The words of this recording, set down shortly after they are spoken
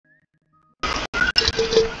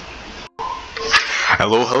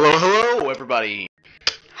Hello, hello, hello, everybody.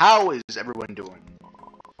 How is everyone doing?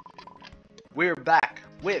 We're back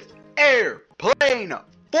with Airplane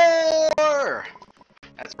 4!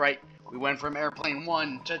 That's right, we went from Airplane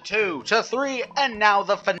 1 to 2 to 3, and now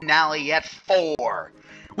the finale at 4.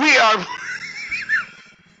 We are...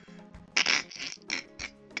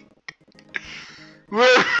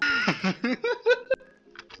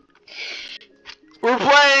 We're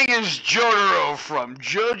playing as Jotaro from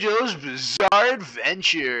JoJo's Bizarre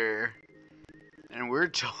Adventure. And we're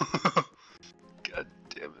God damn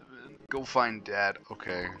it, man. Go find Dad.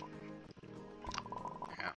 Okay.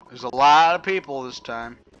 Yeah. There's a lot of people this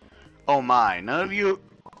time. Oh my, none of you...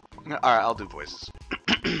 Alright, I'll do voices.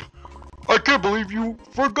 I can't believe you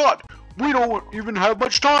forgot. We don't even have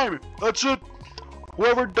much time. That's it.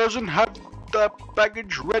 Whoever doesn't have that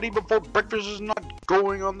baggage ready before breakfast is not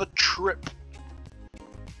going on the trip.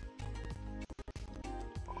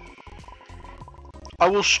 I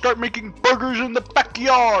will start making burgers in the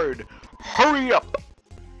backyard. Hurry up.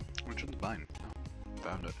 Which one's mine? Oh,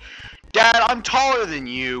 found it. Dad, I'm taller than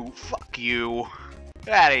you. Fuck you.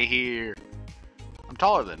 Get out of here. I'm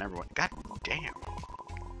taller than everyone. God damn.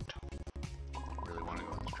 I really want to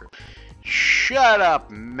go on this trip. Shut up,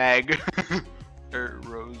 Meg.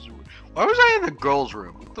 Rose. Why was I in the girls'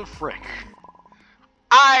 room? What the frick?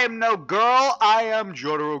 I am no girl. I am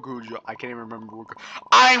Jotaro Kujo. I can't even remember what.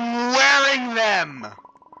 I'm wearing them.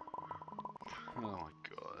 Oh my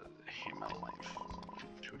god, I hate my life.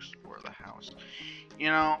 To explore the house. You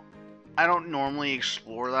know, I don't normally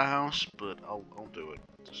explore the house, but I'll do it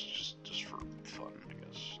just for fun, I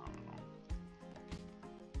guess. I don't know.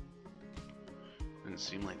 Didn't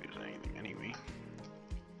seem like there's anything anyway.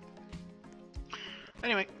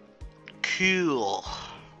 Anyway, cool.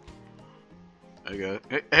 Okay.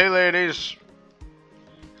 Hey ladies.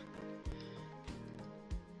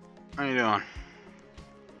 How you doing?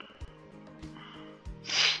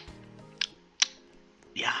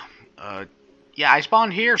 Yeah, I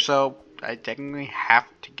spawned here, so I technically have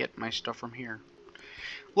to get my stuff from here.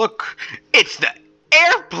 Look, it's the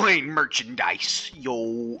airplane merchandise.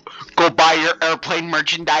 Yo, go buy your airplane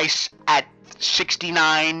merchandise at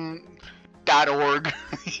 69.org.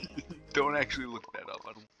 Don't actually look that up.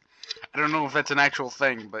 I don't know if that's an actual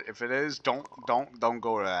thing, but if it is, don't go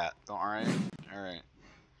to that. Alright? Alright.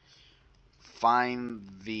 Find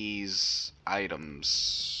these items.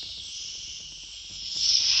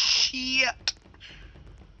 Shit.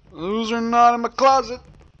 Those are not in my closet.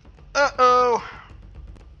 Uh-oh.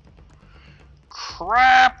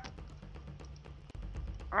 Crap.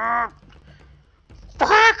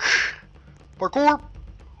 Frick. Parkour.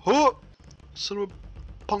 Huh. Son of a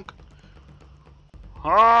punk.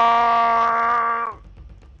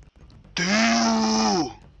 Dude.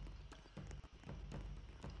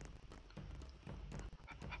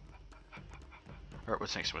 Alright,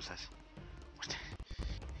 what's next? What's this?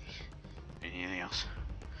 Anything else?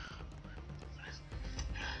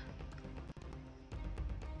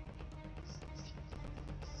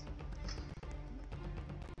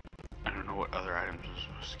 I don't know what other items I'm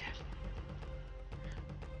supposed to get.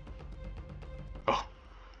 Oh,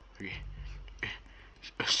 okay.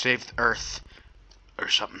 Save the Earth or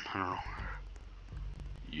something. I don't know.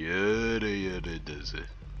 Yada does it.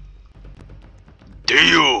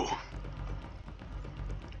 Dio.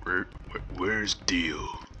 Where's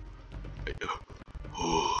Dio?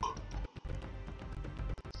 Oh.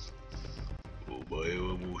 Omae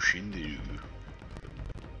wa mou shinderu.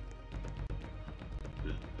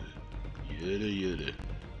 Yada.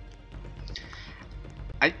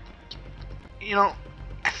 You know,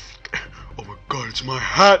 oh my god, it's my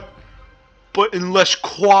hat, but in less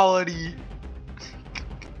quality.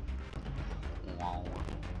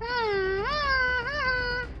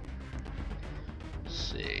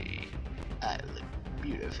 Say, I look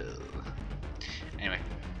beautiful. Anyway.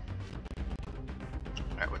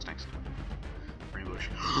 Alright, what's next? Rainbow bush.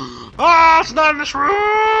 Ah, it's not in this room!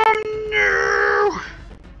 No!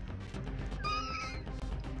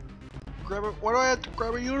 Grab it. Why do I have to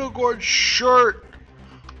grab a unicorn shirt?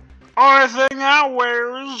 Only thing I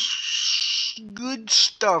wear is good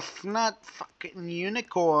stuff, not fucking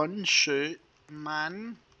unicorn shirt,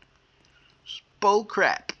 man. It's bull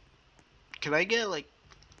crap. Can I get like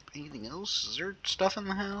anything else? Is there stuff in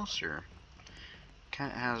the house, or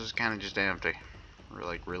house is kind of just empty, or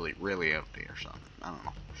like really empty, or something? I don't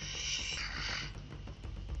know.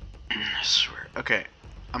 I swear. Okay,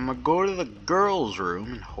 I'm gonna go to the girls'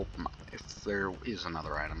 room and hope if there is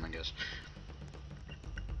another item, I guess.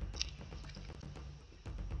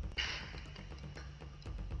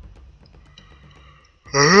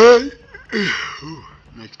 Alright.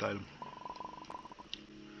 Next item.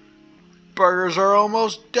 Burgers are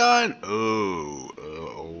almost done. Oh.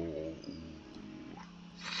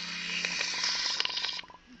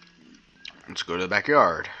 Let's go to the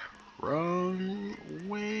backyard. Run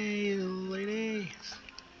away, lady.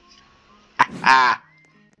 Ah,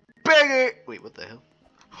 Biggie. Wait, what the hell?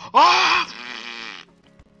 Ah!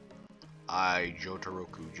 I, Jotaro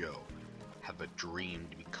Kujo, have a dream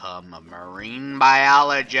to become a marine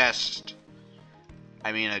biologist.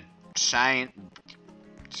 I mean, a science.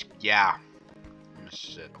 Yeah. I'm gonna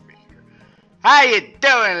sit over here. How you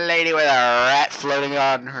doing, lady with a rat floating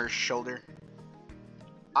on her shoulder?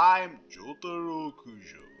 I'm Jotaro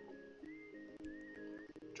Kujo.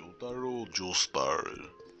 Jotaro Joestar.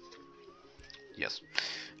 Yes.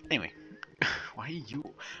 Anyway, why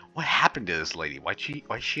you? What happened to this lady? Why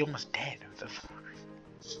is she almost dead? What the fuck?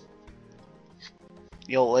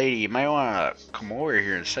 Yo, lady, you might wanna come over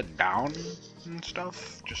here and sit down and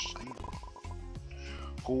stuff. Just saying.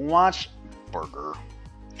 Who wants burger?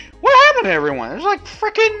 What happened to everyone? There's like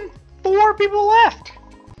freaking 4 people left.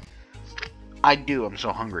 I do. I'm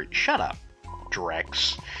so hungry. Shut up,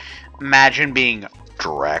 Drex. Imagine being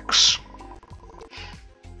Drex.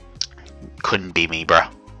 Couldn't be me, bro.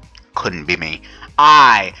 Couldn't be me.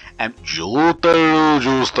 I am Jotaro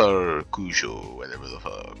Joestar Kujo, whatever the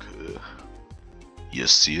fuck.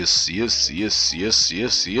 Yes.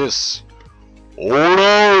 Oh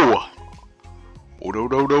no! Oh no. Oh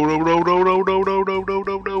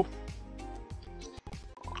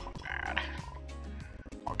god.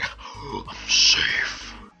 Oh god. I'm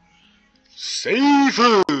safe. Safe!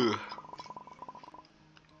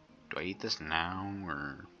 Do I eat this now,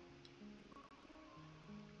 or...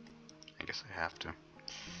 I guess I have to.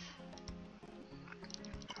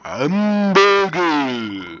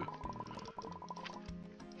 Hamburger!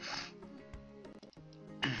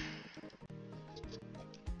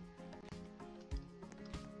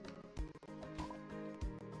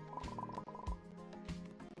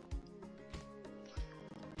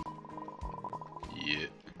 Yeah.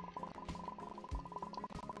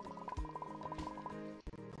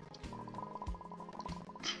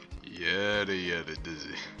 Yada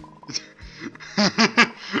dizzy.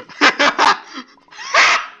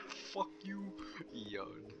 Fuck you,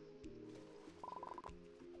 yard.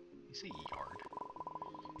 You say yard?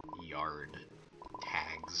 Yard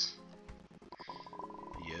tags.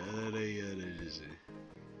 Yada dizzy.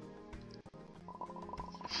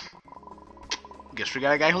 Guess we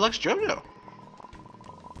got a guy who likes JoJo.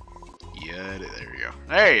 Yada, there you go.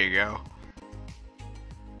 There you go.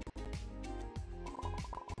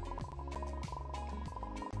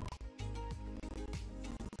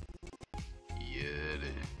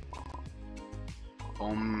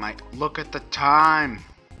 Oh my, look at the time.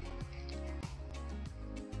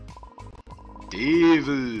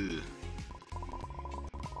 Devil.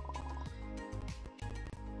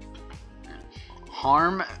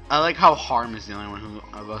 Harm, I like how Harm is the only one who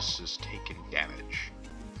of us is taking damage.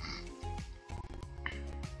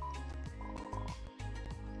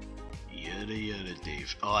 Yada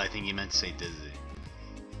Dave. Oh, I think he meant to say Dizzy.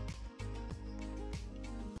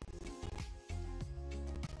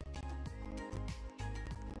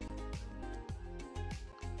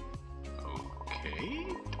 Okay,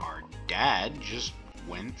 our dad just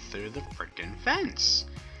went through the frickin' fence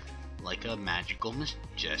like a magical,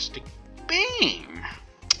 majestic being.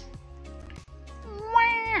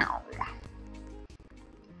 Wow.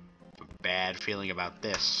 A bad feeling about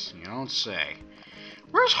this, you don't say.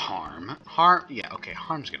 Where's Harm? Yeah, okay,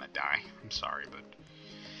 Harm's gonna die. I'm sorry, but...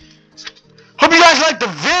 Hope you guys liked the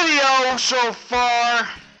video so far!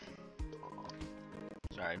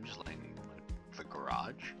 Sorry, I'm just letting the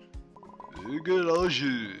garage.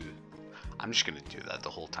 I'm just gonna do that the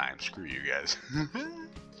whole time. Screw you guys.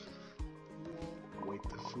 Wait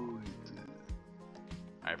the food.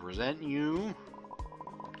 I present you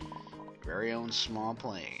your very own small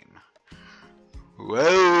plane.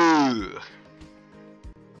 Whoa!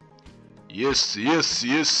 Yes. We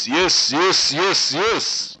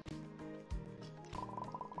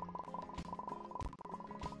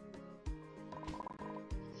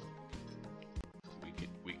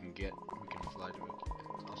can fly to it.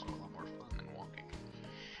 It's also a lot more fun than walking.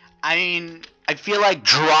 I mean, I feel like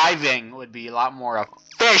driving would be a lot more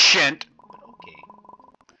efficient. But okay.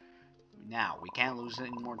 Now, we can't lose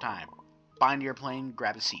any more time. Bind your plane,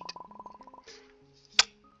 grab a seat.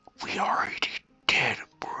 We already did,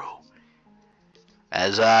 bro.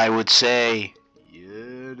 As I would say,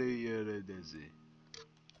 yada does it.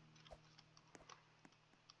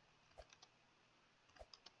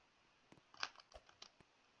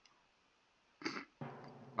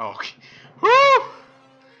 Okay. Woo!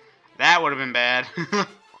 That would have been bad.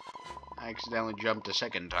 I accidentally jumped a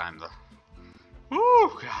second time, though. Woo!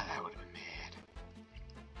 God, that would have been mad.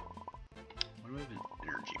 What do we have? An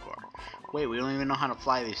energy bar. Wait, we don't even know how to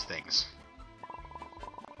fly these things.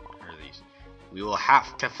 What are these? We will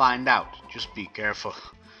have to find out. Just be careful.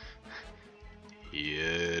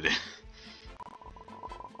 Yeah.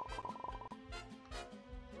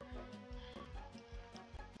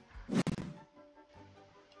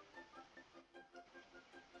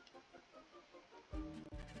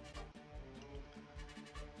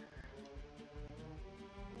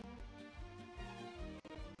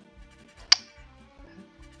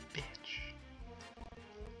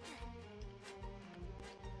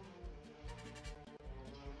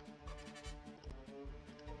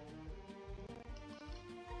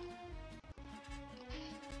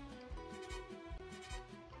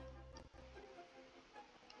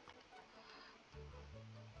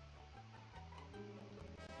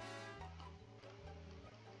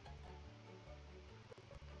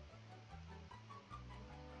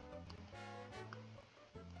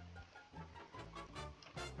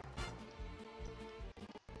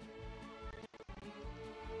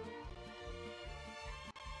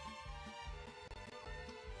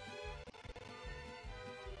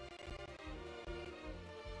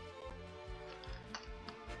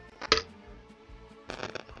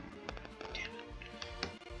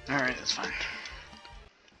 Alright, that's fine.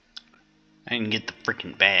 I didn't get the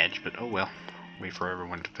freaking badge, but oh well. Wait for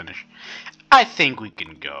everyone to finish. I think we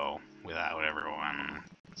can go without everyone.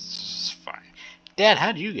 It's fine. Dad,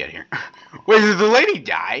 how did you get here? Wait, did the lady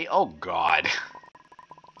die? Oh god.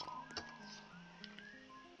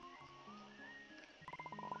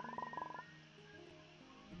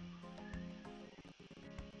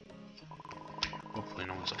 Hopefully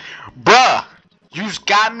no one's... Bruh! You've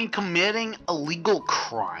got me committing illegal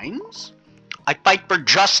crimes? I fight for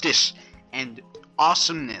justice and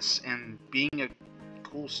awesomeness and being a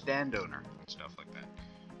cool stand owner and stuff like that.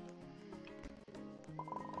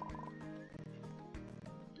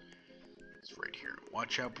 It's right here.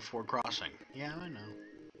 Watch out before crossing. Yeah, I know.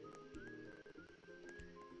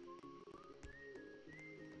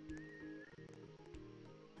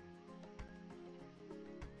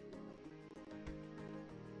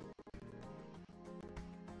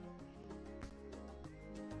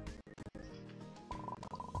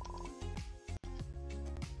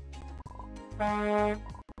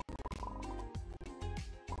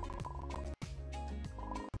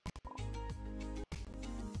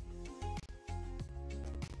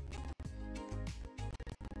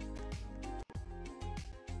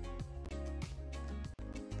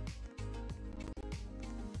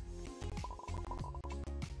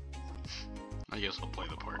 I guess I'll play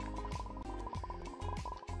the part.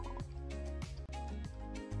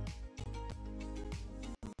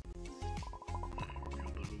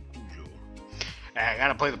 I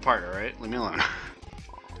gotta play the part, alright? Leave me alone.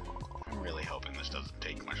 I'm really hoping this doesn't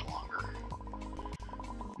take much longer.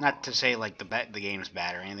 Not to say like the game's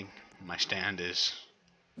bad or anything. My stand is...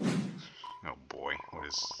 Oh boy,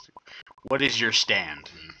 what is your stand?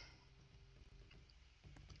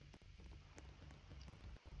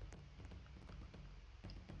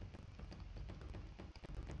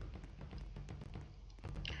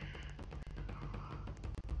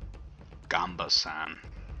 Gamba-san.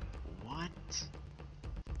 What?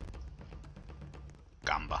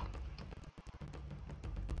 Gamba.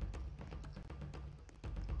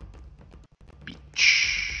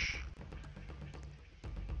 Beach.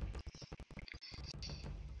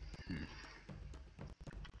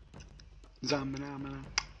 Zamana,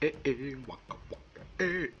 waka waka,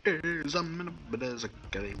 zamana,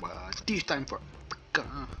 zakariwa. It's tea time for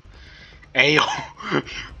Africa. Ayo.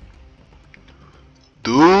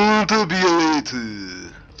 Don't be late.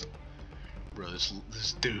 Bro,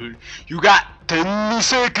 this dude, you got 10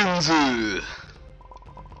 seconds.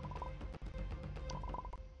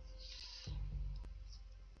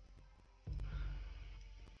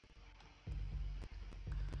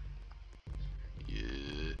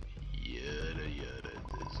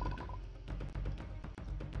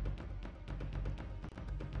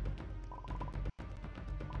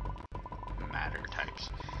 Matter types.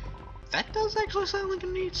 That does actually sound like a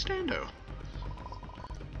neat stando.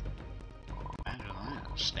 Imagine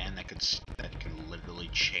that. A stand that can literally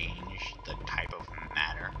change the type of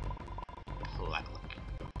matter.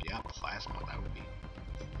 Yeah, plasma, that would be...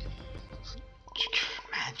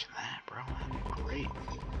 Imagine that, bro. That'd be great.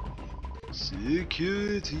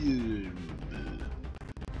 Security.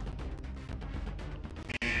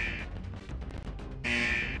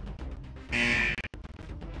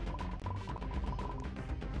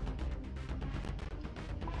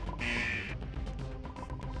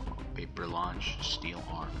 launch steel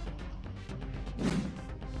arm.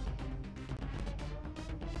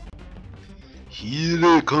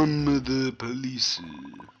 Here come the police.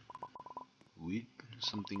 Wait,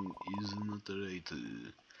 something is not right.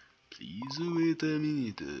 Please wait a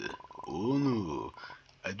minute. Oh no,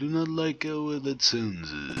 I do not like how that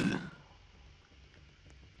sounds.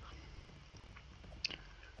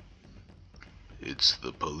 It's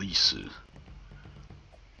the police.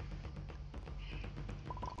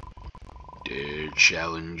 Dare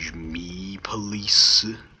challenge me, police?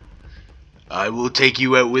 I will take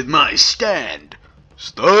you out with my stand.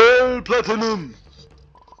 Style Platinum.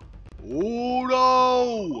 Oh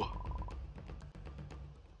no!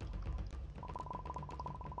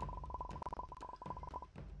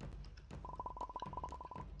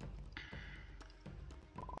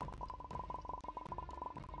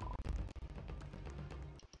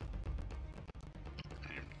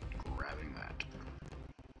 I'm grabbing that.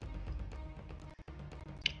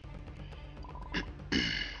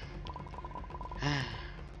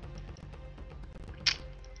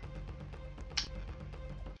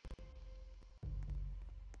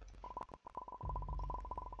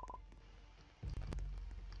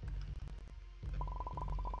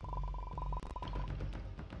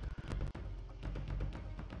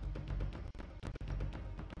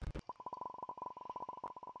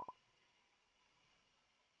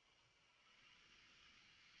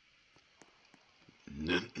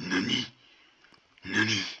 Nani?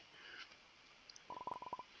 Nani?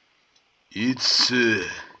 It's,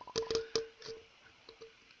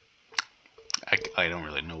 I don't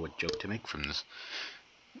really know what joke to make from this.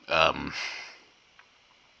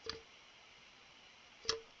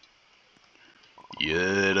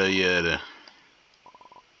 Yada yada. You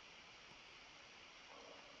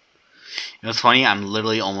know what's funny? I'm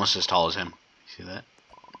literally almost as tall as him. See that?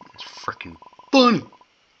 It's freaking funny.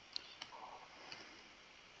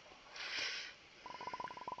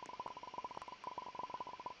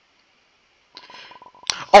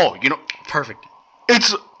 Oh, you know, perfect.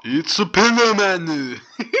 It's a Pillar Man.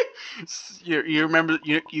 you remember?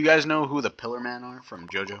 You guys know who the Pillar Man are from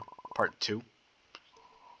JoJo Part 2?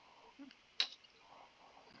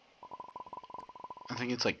 I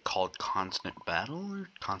think it's like called Constant Battle or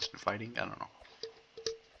Constant Fighting. I don't know.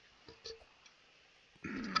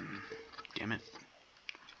 Damn it.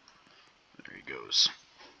 There he goes.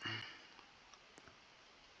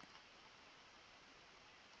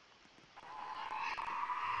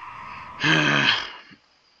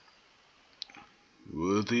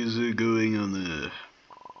 What is going on there?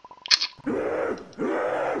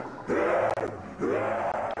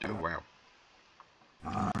 Oh wow.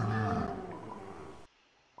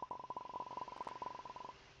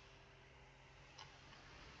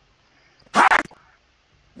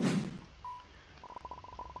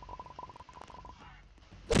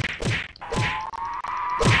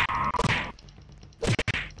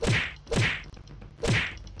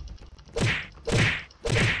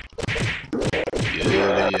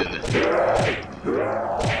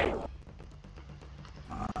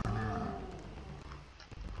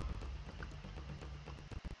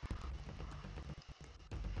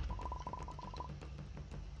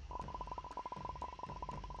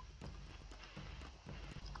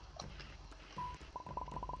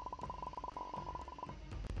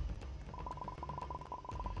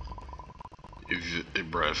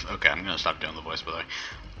 Bruh, okay, I'm gonna stop doing the voice, by the way.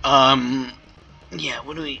 Yeah,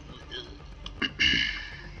 what do we...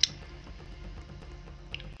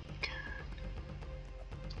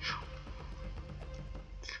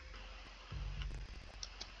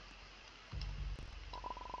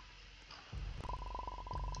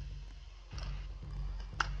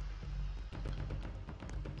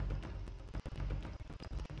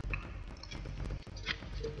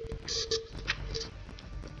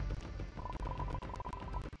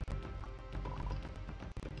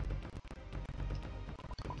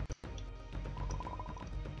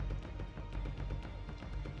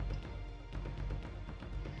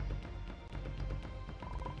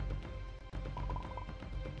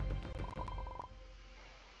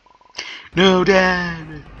 No,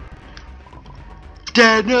 Dad!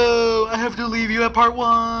 Dad, no! I have to leave you at part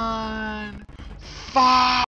 1! Fuck!